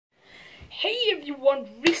Hey everyone,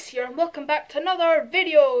 Reese here and welcome back to another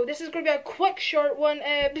video. This is going to be a quick short one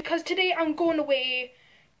because today I'm going away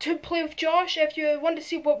to play with Josh. If you want to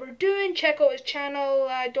see what we're doing, check out his channel.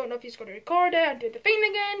 I don't know if he's going to record it and do the thing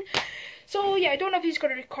again. So yeah, I don't know if he's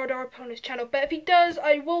going to record or put on his channel, but if he does,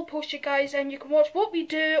 I will post you guys and you can watch what we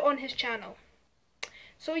do on his channel.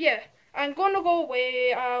 So yeah, I'm going to go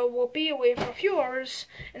away. I will be away for a few hours,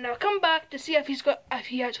 and I'll come back to see if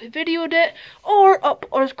he actually videoed it or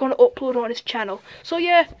is going to upload on his channel. So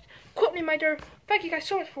yeah, quick reminder. Thank you guys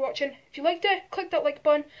so much for watching. If you liked it, click that like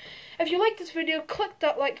button. If you liked this video, click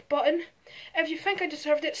that like button. If you think I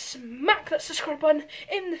deserved it, smack that subscribe button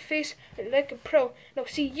in the face like a pro. And I'll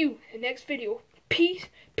see you in the next video. Peace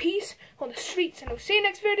on the streets, and I'll see you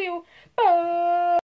next video. Bye.